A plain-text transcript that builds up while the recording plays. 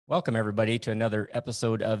Welcome, everybody, to another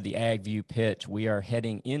episode of the Ag View Pitch. We are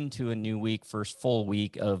heading into a new week, first full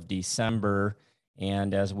week of December.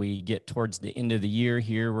 And as we get towards the end of the year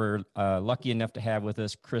here, we're lucky enough to have with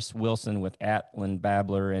us Chris Wilson with Atten,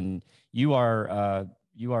 Babler. And you are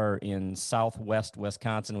in Southwest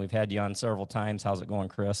Wisconsin. We've had you on several times. How's it going,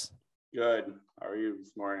 Chris? Good. How are you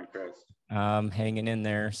this morning, Chris? Hanging in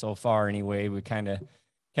there so far anyway. We kind of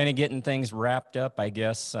getting things wrapped up, I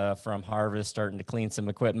guess, from harvest, starting to clean some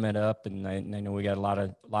equipment up. And I know we got a lot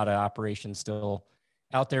of operations still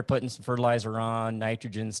out there putting some fertilizer on,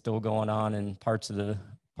 nitrogen still going on in parts of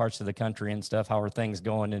the country and stuff. How are things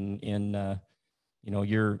going in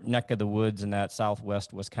your neck of the woods in that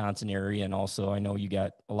Southwest Wisconsin area? And also I know you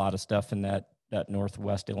got a lot of stuff in that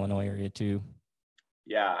Northwest Illinois area too.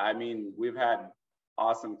 Yeah, I mean, we've had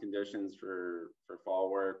awesome conditions for fall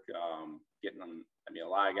work, getting them. I mean, a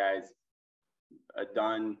lot of guys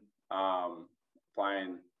done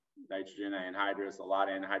applying nitrogen and anhydrous. A lot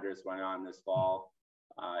of anhydrous went on this fall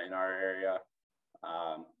in our area.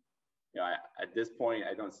 At this point,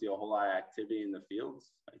 I don't see a whole lot of activity in the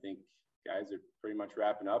fields. I think guys are pretty much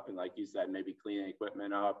wrapping up, and like you said, maybe cleaning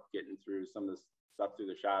equipment up, getting through some of the stuff through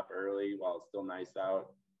the shop early while it's still nice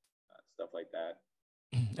out, stuff like that.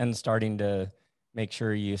 And starting to make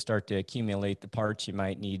sure you start to accumulate the parts you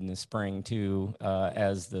might need in the spring too,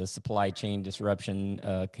 as the supply chain disruption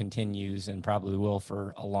continues and probably will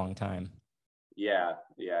for a long time. Yeah,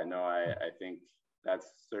 no, I think that's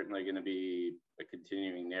certainly going to be a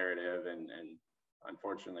continuing narrative, and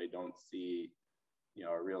unfortunately don't see,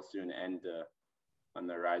 a real soon end on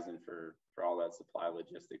the horizon for all that supply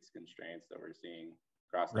logistics constraints that we're seeing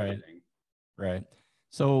across everything. Right.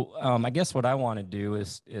 So I guess what I want to do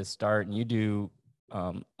is start, and you do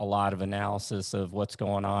a lot of analysis of what's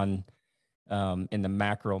going on in the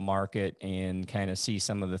macro market and kind of see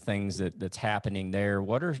some of the things that's happening there.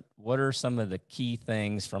 What are some of the key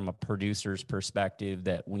things from a producer's perspective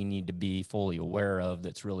that we need to be fully aware of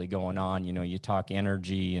that's really going on? You talk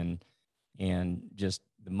energy and just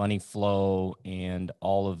the money flow and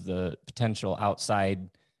all of the potential outside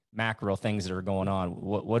macro things that are going on.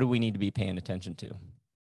 What do we need to be paying attention to?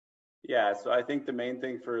 Yeah, so I think the main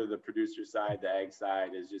thing for the producer side, the ag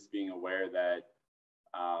side, is just being aware that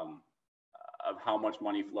of how much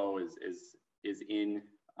money flow is in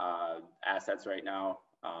assets right now,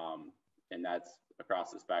 and that's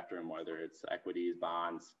across the spectrum, whether it's equities,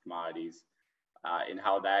 bonds, commodities, and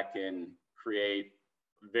how that can create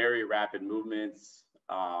very rapid movements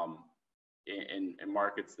in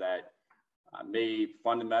markets that may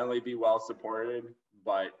fundamentally be well supported,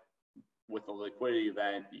 but with a liquidity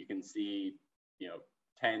event, you can see,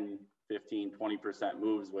 10, 15, 20%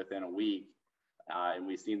 moves within a week. And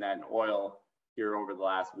we've seen that in oil here over the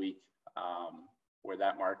last week, where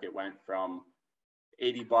that market went from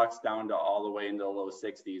 $80 down to all the way into the low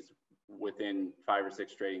 60s within 5 or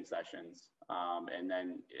 6 trading sessions. And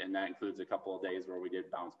that includes a couple of days where we did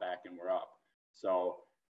bounce back and we're up. So,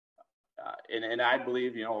 and I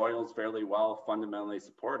believe, oil is fairly well fundamentally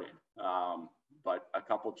supported. But a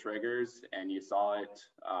couple triggers, and you saw it,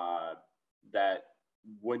 that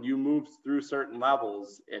when you move through certain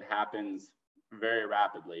levels, it happens very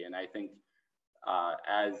rapidly. And I think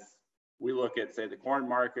as we look at, say, the corn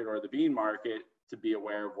market or the bean market, to be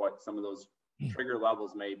aware of what some of those trigger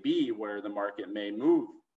levels may be, where the market may move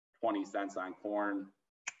 20 cents on corn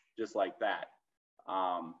just like that,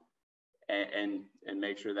 and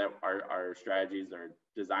make sure that our strategies are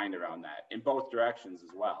designed around that in both directions as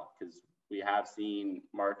well, because we have seen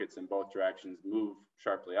markets in both directions move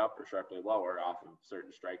sharply up or sharply lower off of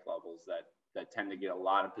certain strike levels that tend to get a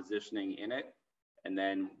lot of positioning in it. And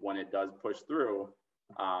then when it does push through,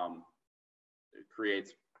 it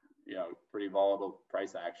creates, pretty volatile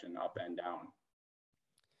price action up and down.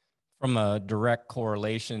 From a direct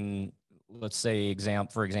correlation, let's say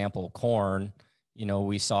for example, corn,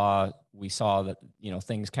 we saw that,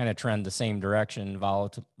 things kind of trend the same direction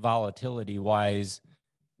volatility wise.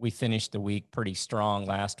 We finished the week pretty strong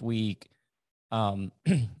last week.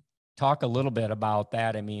 Talk a little bit about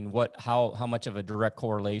that. I mean, how much of a direct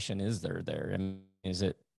correlation is there? I mean, is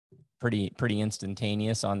it pretty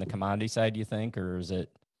instantaneous on the commodity side, do you think, or does it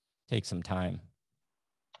take some time?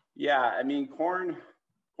 Yeah, I mean, corn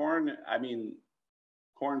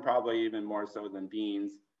probably even more so than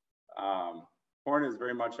beans. Corn is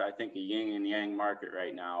very much, I think, a yin and yang market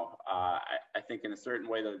right now. I think in a certain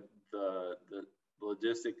way the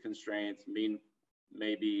logistic constraints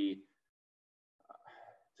may be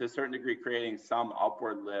to a certain degree creating some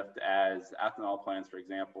upward lift as ethanol plants, for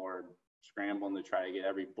example, are scrambling to try to get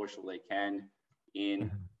every bushel they can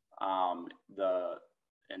in.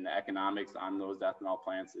 and the economics on those ethanol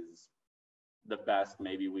plants is the best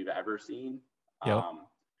maybe we've ever seen. Yep.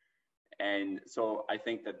 And so I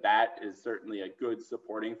think that is certainly a good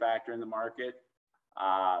supporting factor in the market.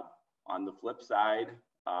 On the flip side,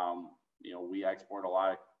 we export a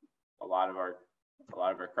lot of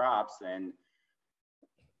our crops, and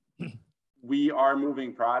we are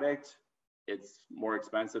moving product. It's more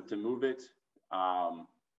expensive to move it,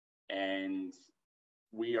 and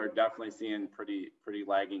we are definitely seeing pretty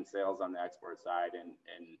lagging sales on the export side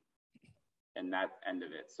and that end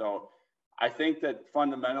of it. So I think that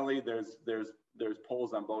fundamentally there's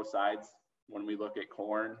pulls on both sides when we look at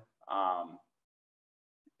corn.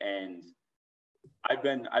 And I've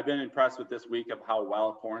been impressed with this week of how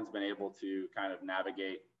well corn's been able to kind of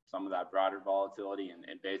navigate some of that broader volatility and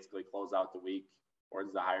basically close out the week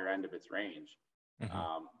towards the higher end of its range.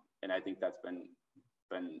 Mm-hmm. And I think that's been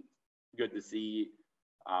good to see.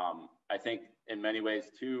 I think in many ways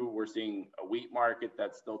too, we're seeing a wheat market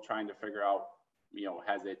that's still trying to figure out,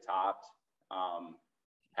 has it topped?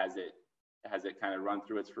 Has it kind of run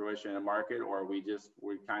through its fruition in a market, or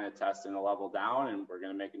we're kind of testing a level down and we're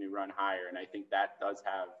going to make a new run higher? And I think that does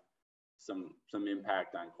have some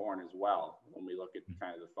impact on corn as well when we look at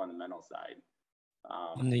kind of the fundamental side.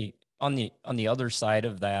 On the other side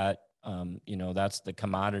of that, that's the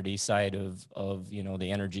commodity side of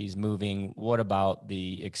the energy's moving. What about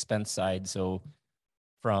the expense side? So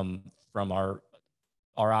from our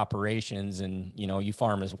operations, and you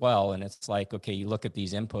farm as well, and it's like, okay, you look at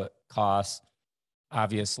these input costs.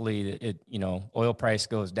 Obviously, oil price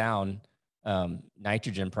goes down,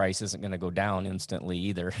 nitrogen price isn't going to go down instantly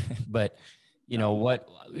either. But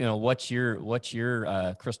what's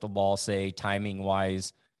your crystal ball say timing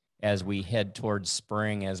wise as we head towards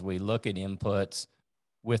spring, as we look at inputs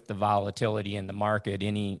with the volatility in the market?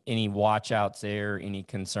 Any watch outs there, any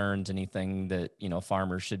concerns, anything that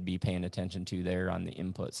farmers should be paying attention to there on the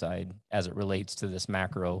input side as it relates to this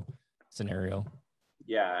macro scenario?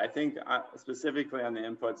 Yeah, I think specifically on the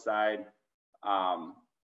input side,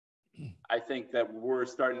 I think that we're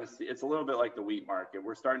starting to see, it's a little bit like the wheat market.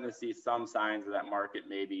 We're starting to see some signs of that market,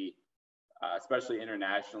 maybe, especially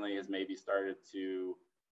internationally, has maybe started to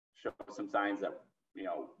show some signs that,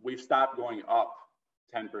 we've stopped going up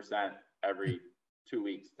 10% every 2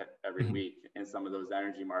 weeks, every week in some of those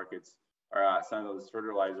energy markets, or some of those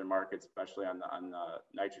fertilizer markets, especially on the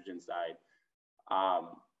nitrogen side.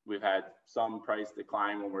 We've had some price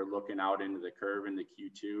decline when we're looking out into the curve in the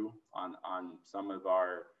Q2 on some of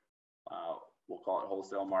our, we'll call it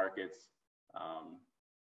wholesale markets.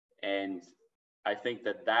 And I think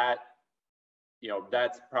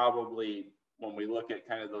that's probably, when we look at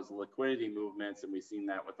kind of those liquidity movements, and we've seen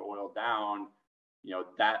that with oil down,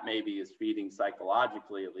 that maybe is feeding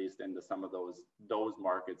psychologically, at least, into some of those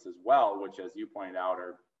markets as well, which, as you pointed out,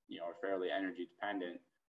 are fairly energy dependent.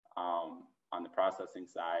 On the processing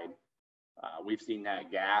side, we've seen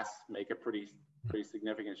that gas make a pretty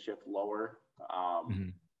significant shift lower,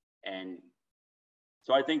 and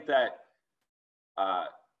so I think that I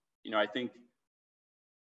think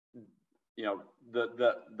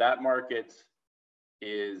that market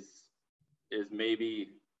is maybe,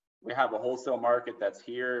 we have a wholesale market that's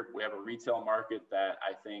here. We have a retail market that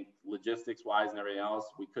I think logistics wise and everything else,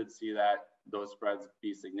 we could see that those spreads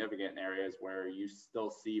be significant in areas where you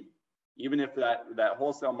still see, even if that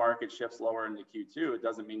wholesale market shifts lower into Q2, it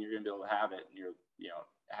doesn't mean you're going to be able to have it, and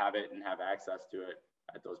have it and have access to it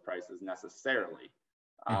at those prices necessarily.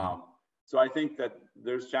 So I think that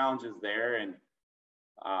there's challenges there, and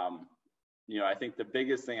I think the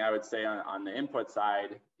biggest thing I would say on the input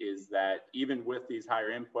side is that even with these higher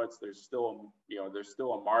inputs, there's still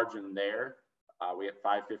a margin there. We have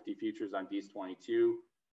 550 futures on Beast 22.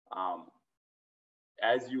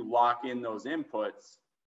 As you lock in those inputs,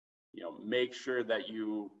 make sure that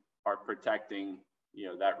you are protecting,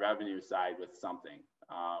 that revenue side with something,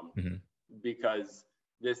 because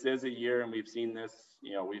this is a year, and we've seen this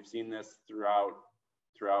throughout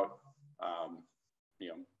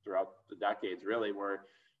the decades, really, where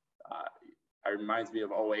it reminds me of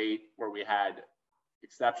 2008, where we had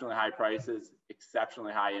exceptionally high prices,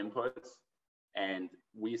 exceptionally high inputs, and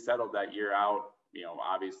we settled that year out,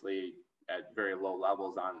 obviously at very low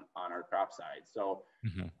levels on our crop side. So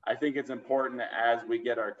I think it's important, as we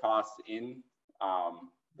get our costs in,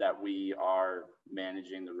 that we are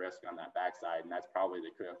managing the risk on that backside, and that's probably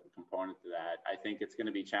the critical component to that. I think it's going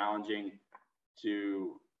to be challenging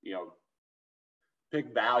to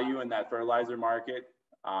pick value in that fertilizer market.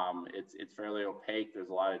 It's fairly opaque. There's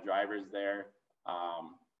a lot of drivers there,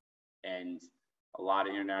 and a lot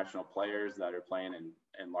of international players that are playing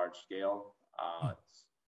in large scale.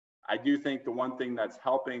 I do think the one thing that's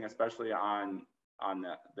helping, especially on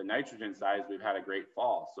the nitrogen side, is we've had a great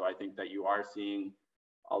fall. So I think that you are seeing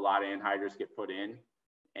a lot of anhydrous get put in,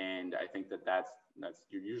 and I think that that's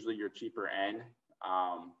usually your cheaper N.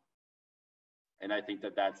 And I think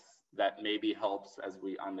that that maybe helps as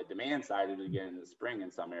we on the demand side as we get into the spring in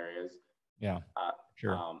some areas. Yeah,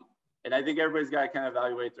 sure. And I think everybody's got to kind of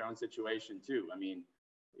evaluate their own situation too. I mean,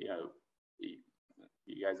 you know,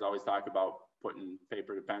 you guys always talk about putting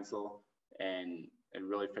paper to pencil and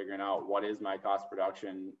really figuring out what is my cost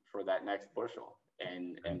production for that next bushel,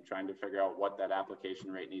 and trying to figure out what that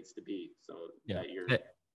application rate needs to be so that you're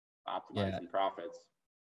optimizing profits.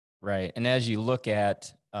 Right. And as you look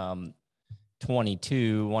at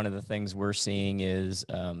 22, one of the things we're seeing is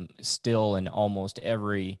still in almost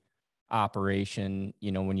every operation,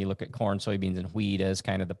 you know, when you look at corn, soybeans, and wheat as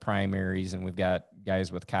kind of the primaries, and we've got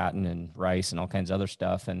guys with cotton and rice and all kinds of other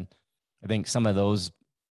stuff. And I think some of those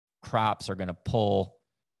crops are going to pull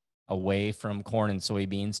away from corn and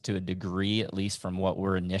soybeans to a degree, at least from what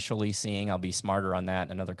we're initially seeing. I'll be smarter on that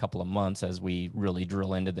in another couple of months as we really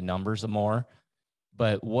drill into the numbers more.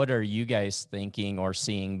 But what are you guys thinking or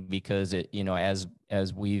seeing? Because it, you know,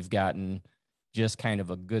 as we've gotten just kind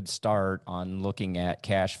of a good start on looking at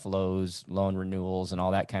cash flows, loan renewals, and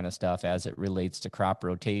all that kind of stuff as it relates to crop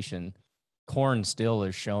rotation, corn still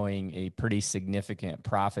is showing a pretty significant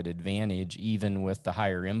profit advantage, even with the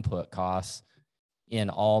higher input costs in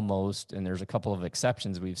almost, and there's a couple of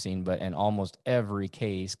exceptions we've seen, but in almost every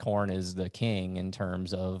case, corn is the king in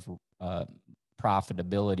terms of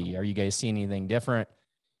profitability. Are you guys seeing anything different?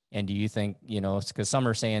 And do you think, you know, because some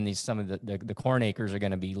are saying some of the corn acres are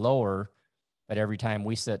going to be lower, but every time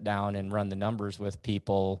we sit down and run the numbers with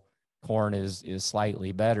people, corn is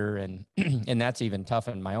slightly better. And and that's even tough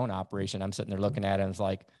in my own operation. I'm sitting there looking at it and it's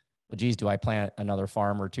like, well, geez, do I plant another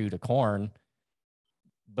farm or two to corn?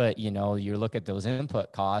 But, you know, you look at those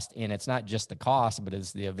input costs, and it's not just the cost, but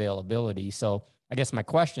it's the availability. So I guess my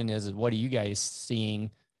question is what are you guys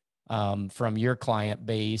seeing from your client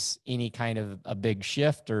base? Any kind of a big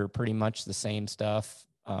shift, or pretty much the same stuff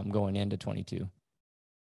going into 22?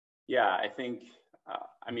 Yeah, I think,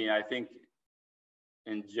 I think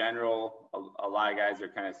in general, a lot of guys are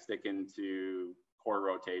kind of sticking to core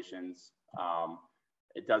rotations.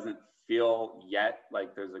 It doesn't feel yet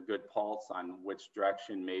like there's a good pulse on which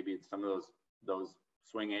direction maybe some of those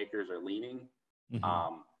swing acres are leaning.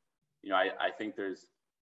 Mm-hmm. You know, I think there's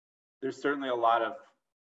certainly a lot of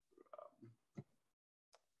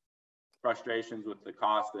frustrations with the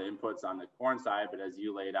cost of the inputs on the corn side, but as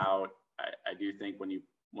you laid out, I do think when you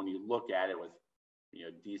look at it with, you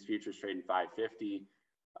know, these futures trading 550,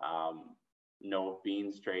 no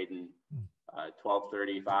beans trading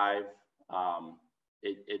 1235,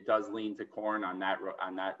 it does lean to corn on that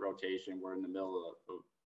rotation. We're in the middle of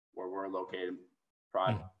where we're located.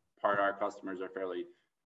 Part of our customers are fairly,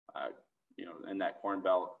 you know, in that corn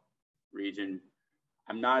belt region.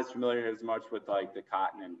 I'm not as familiar as much with like the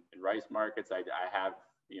cotton and rice markets. I have,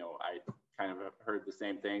 you know, I kind of heard the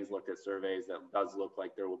same things, looked at surveys that does look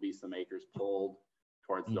like there will be some acres pulled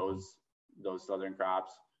towards those southern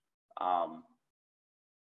crops.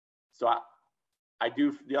 So I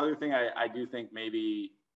do, the other thing I do think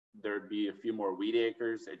maybe there'd be a few more wheat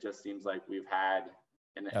acres. It just seems like we've had,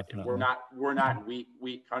 and we're not in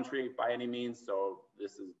wheat country by any means. So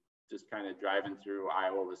this is just kind of driving through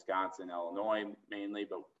Iowa, Wisconsin, Illinois mainly,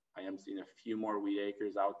 but I am seeing a few more wheat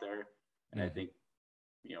acres out there. And I think,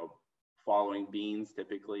 you know, following beans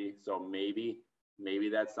typically. So maybe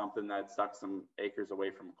that's something that sucks some acres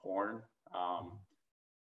away from corn.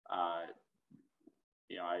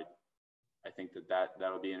 You know, I think that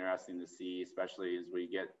would be interesting to see, especially as we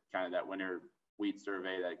get kind of that winter wheat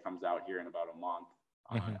survey that comes out here in about a month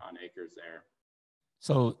on acres there.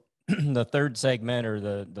 So the third segment, or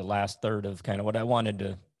the last third of kind of what I wanted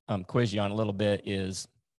to quiz you on a little bit, is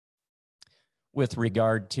with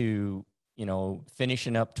regard to, you know,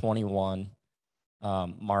 finishing up 21,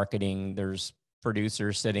 marketing. There's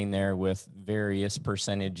producers sitting there with various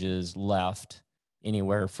percentages left,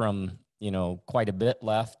 anywhere from, you know, quite a bit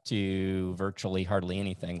left to virtually hardly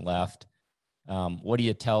anything left. What do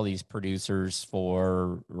you tell these producers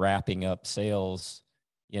for wrapping up sales,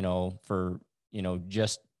 you know, for, you know,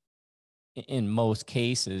 just in most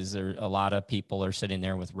cases, there a lot of people are sitting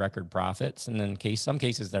there with record profits, and in some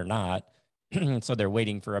cases they're not. So they're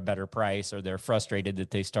waiting for a better price, or they're frustrated that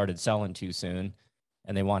they started selling too soon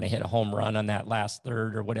and they want to hit a home run on that last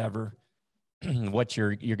third or whatever. What's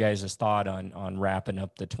your guys' thought on wrapping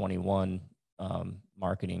up the 21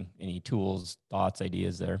 marketing? Any tools, thoughts,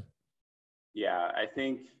 ideas there? Yeah, I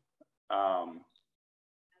think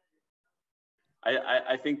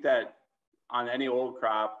I think that on any old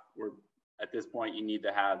crop, at this point, you need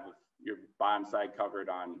to have your bottom side covered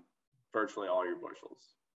on virtually all your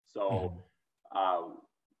bushels. So,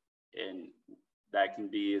 and that can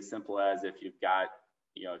be as simple as if you've got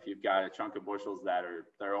a chunk of bushels that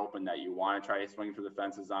are open that you want to try to swing for the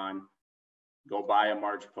fences on, go buy a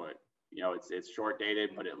March put. It's short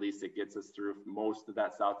dated, but at least it gets us through most of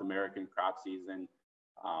that South American crop season.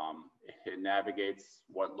 It navigates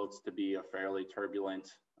what looks to be a fairly turbulent,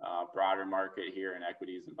 broader market here in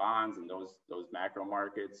equities and bonds and those macro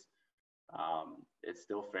markets. It's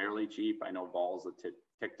still fairly cheap. I know vols have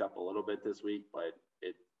ticked up a little bit this week, but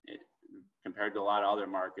it compared to a lot of other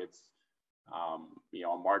markets, a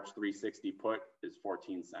March 360 put is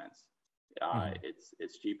 14 cents.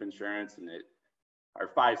 It's cheap insurance, and our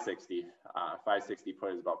 560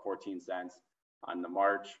 put is about 14 cents on the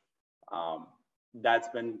March. That's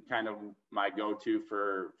been kind of my go-to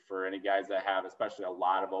for any guys that have, especially a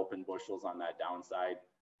lot of open bushels on that downside,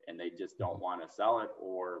 and they just don't want to sell it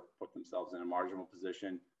or put themselves in a marginal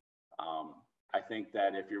position. I think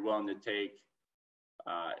that if you're willing to take,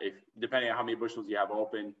 depending on how many bushels you have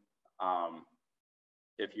open,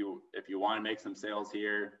 if you want to make some sales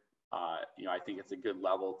here, I think it's a good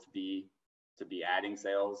level to be adding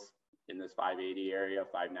sales in this 580 area,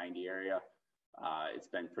 590 area. It's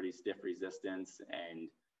been pretty stiff resistance, and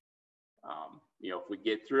if we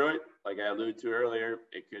get through it, like I alluded to earlier,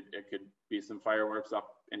 it could be some fireworks up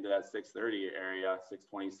into that 630 area,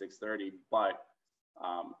 620, 630. But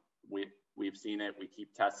we've seen it. We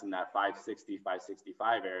keep testing that 560,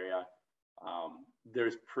 565 area.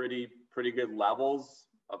 There's pretty good levels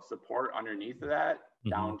of support underneath of that,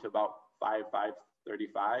 down to about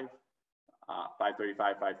 535,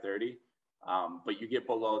 530. But you get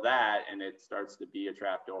below that and it starts to be a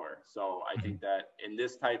trap door. So I think that in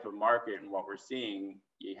this type of market and what we're seeing,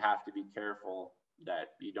 you have to be careful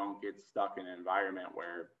that you don't get stuck in an environment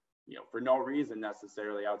where, for no reason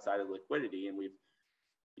necessarily outside of liquidity. And we've,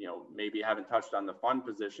 maybe haven't touched on the fund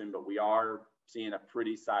position, but we are seeing a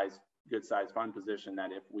pretty good size fund position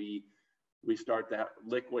that if we start to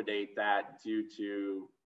liquidate that due to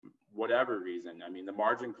whatever reason, I mean, the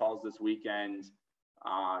margin calls this weekend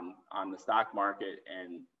on the stock market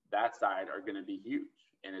and that side are going to be huge,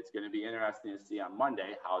 and it's going to be interesting to see on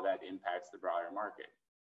Monday how that impacts the broader market.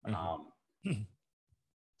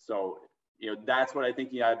 So that's what I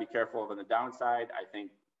think you got to be careful of on the downside. I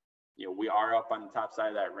think we are up on the top side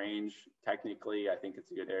of that range technically. I think it's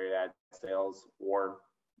a good area to add sales, or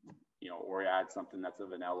add something that's a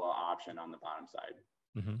vanilla option on the bottom side.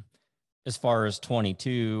 As far as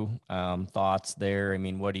 22 thoughts there, I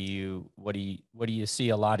mean, what do you see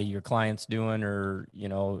a lot of your clients doing, or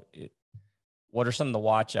what are some of the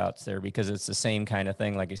watch outs there? Because it's the same kind of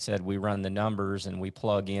thing. Like I said, we run the numbers and we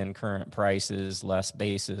plug in current prices, less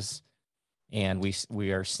basis, and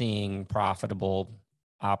we are seeing profitable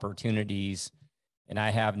opportunities. And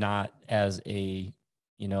I have not, as a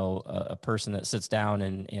person that sits down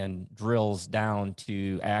and drills down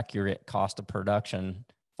to accurate cost of production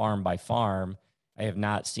farm by farm, I have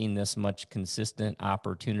not seen this much consistent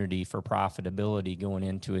opportunity for profitability going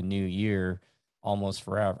into a new year almost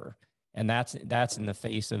forever. And that's in the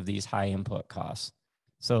face of these high input costs.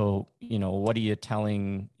 So, what are you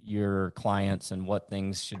telling your clients, and what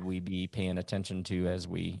things should we be paying attention to as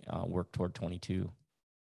we work toward 22?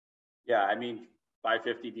 Yeah, I mean,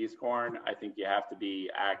 550 D's corn, I think you have to be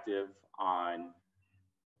active on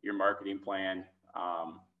your marketing plan.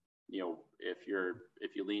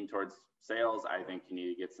 If you lean towards sales, I think you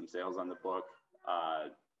need to get some sales on the book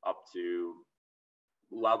up to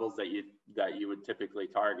levels that you would typically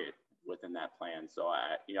target within that plan. So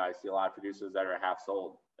I see a lot of producers that are half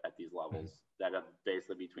sold at these levels that have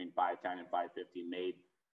basically between 510 and 550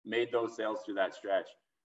 made those sales through that stretch.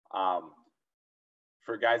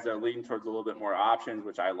 For guys that are leaning towards a little bit more options,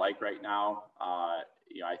 which I like right now, I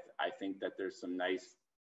think that there's some nice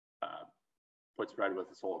put spread with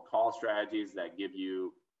the sold call strategies that give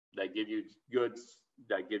you good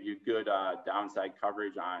downside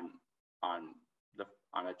coverage on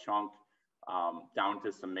a chunk down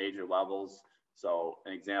to some major levels. So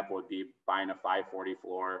an example would be buying a 540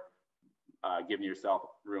 floor, giving yourself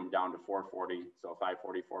room down to 440. So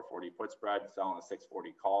 540, 440 put spread, selling a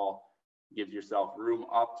 640 call, gives yourself room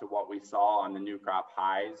up to what we saw on the new crop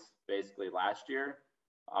highs basically last year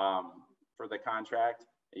for the contract.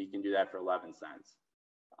 And you can do that for 11 cents.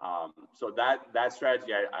 So that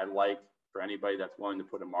strategy I like for anybody that's willing to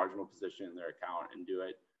put a marginal position in their account and do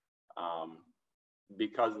it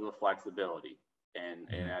because of the flexibility and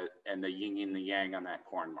the yin and the yang on that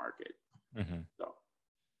corn market.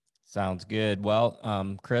 Sounds good.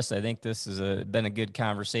 Well, Chris, I think this has been a good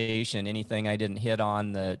conversation. Anything I didn't hit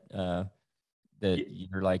on that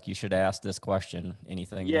you're like, you should ask this question?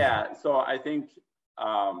 Anything? Yeah. So I think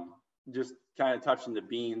just kind of touching the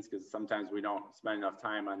beans, because sometimes we don't spend enough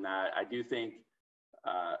time on that. I do think,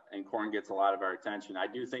 and corn gets a lot of our attention. I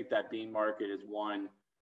do think that bean market is one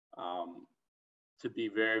to be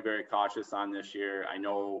very, very cautious on this year. I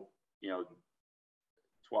know,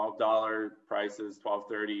 $12 prices,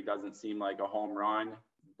 $12.30 doesn't seem like a home run,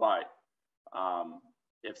 but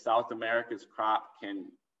if South America's crop can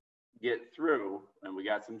get through, and we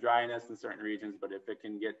got some dryness in certain regions, but if it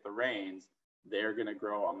can get the rains, they're going to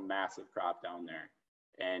grow a massive crop down there.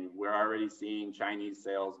 And we're already seeing Chinese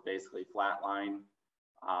sales basically flatline.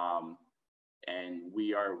 And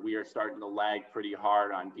we are starting to lag pretty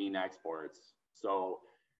hard on bean exports. So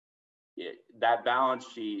that balance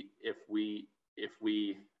sheet, if we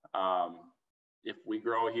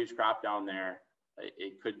grow a huge crop down there,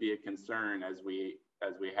 it could be a concern as we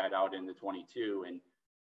head out into 22.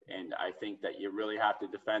 And I think that you really have to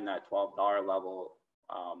defend that $12 level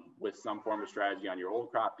with some form of strategy on your old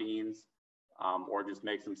crop beans, or just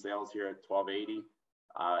make some sales here at $12.80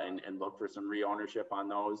 and look for some re-ownership on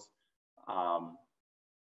those.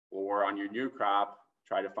 Or on your new crop,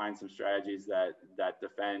 try to find some strategies that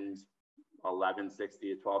defend $11.60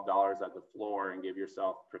 to $12 at the floor and give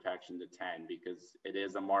yourself protection to 10, because it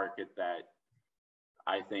is a market that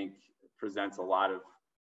I think presents a lot of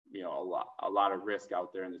risk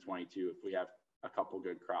out there in the 22 if we have a couple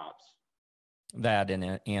good crops. That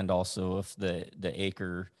and also if the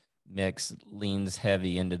acre mix leans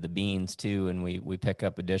heavy into the beans too, and we pick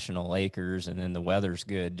up additional acres, and then the weather's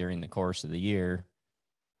good during the course of the year,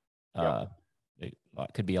 it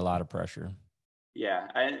could be a lot of pressure. Yeah,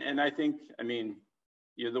 and I think, the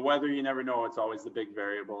weather, you never know. It's always the big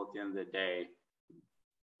variable at the end of the day.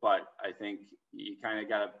 But I think you kind of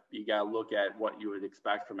gotta look at what you would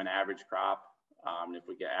expect from an average crop. If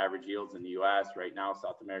we get average yields in the U.S. right now,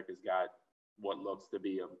 South America's got what looks to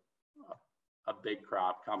be a big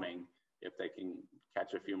crop coming if they can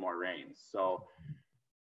catch a few more rains. So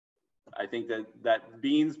I think that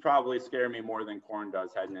beans probably scare me more than corn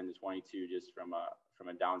does heading into 22, just from a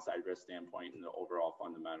downside risk standpoint and the overall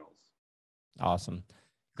fundamentals. Awesome.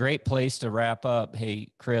 Great place to wrap up.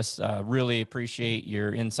 Hey, Chris, really appreciate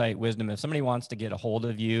your insight, wisdom. If somebody wants to get a hold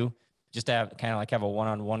of you, just to have a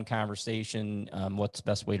one-on-one conversation, what's the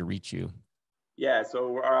best way to reach you? Yeah,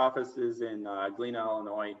 so our office is in Galena,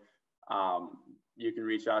 Illinois. You can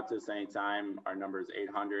reach out to us anytime. Our number is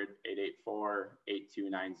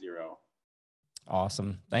 800-884-8290.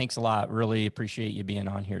 Awesome. Thanks a lot. Really appreciate you being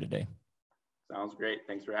on here today. Sounds great.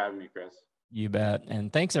 Thanks for having me, Chris. You bet.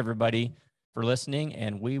 And thanks everybody for listening,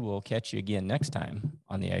 and we will catch you again next time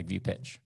on the AgView Pitch.